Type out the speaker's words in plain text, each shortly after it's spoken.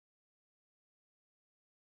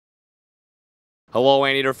Hello,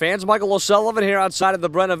 Anteater fans. Michael O'Sullivan here outside of the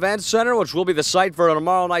Bren Event Center, which will be the site for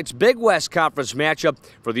tomorrow night's Big West Conference matchup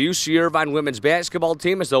for the UC Irvine women's basketball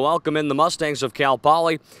team as they welcome in the Mustangs of Cal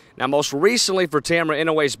Poly. Now, most recently for Tamara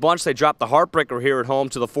Inouye's bunch, they dropped the heartbreaker here at home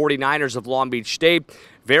to the 49ers of Long Beach State.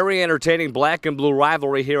 Very entertaining black and blue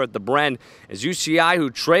rivalry here at the Bren as UCI, who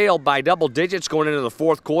trailed by double digits going into the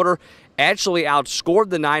fourth quarter, actually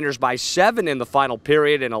outscored the Niners by 7 in the final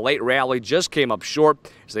period, and a late rally just came up short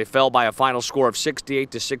as they fell by a final score of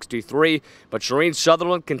 68-63. But Shireen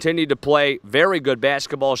Sutherland continued to play very good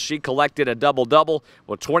basketball. She collected a double-double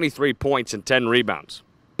with 23 points and 10 rebounds.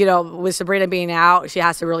 You know, with Sabrina being out, she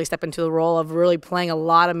has to really step into the role of really playing a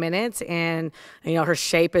lot of minutes, and you know, her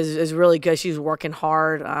shape is really good. She's working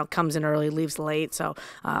hard, comes in early, leaves late, so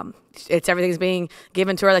everything's being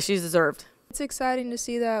given to her that she's deserved. It's exciting to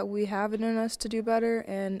see that we have it in us to do better,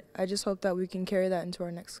 and I just hope that we can carry that into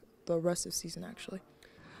the rest of the season, actually.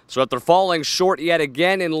 So after falling short yet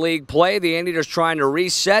again in league play, the Anteaters trying to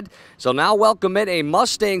reset. So now welcome in a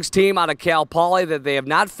Mustangs team out of Cal Poly that they have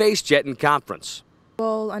not faced yet in conference.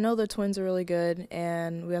 Well, I know the Twins are really good,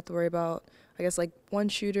 and we have to worry about, I guess, like one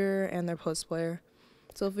shooter and their post player.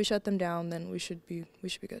 So if we shut them down, then we should be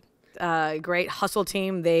good. Great hustle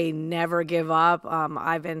team. They never give up.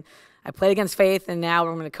 I played against Faith, and now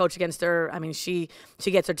we're going to coach against her. I mean, she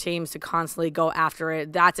gets her teams to constantly go after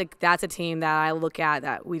it. That's a team that I look at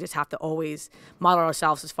that we just have to always model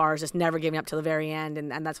ourselves as far as just never giving up till the very end,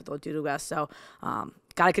 and that's what they'll do to us. So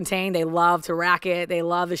got to contain. They love to rack it. They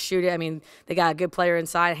love to shoot it. I mean, they got a good player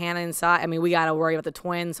inside, Hannah inside. I mean, we got to worry about the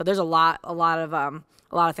Twins. So there's a lot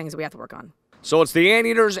of things that we have to work on. So it's the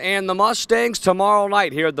Anteaters and the Mustangs tomorrow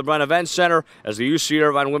night here at the Bren Event Center as the UC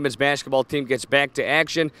Irvine women's basketball team gets back to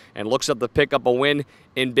action and looks up to pick up a win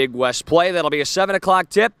in Big West play. That'll be a 7 o'clock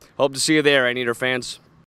tip. Hope to see you there, Anteater fans.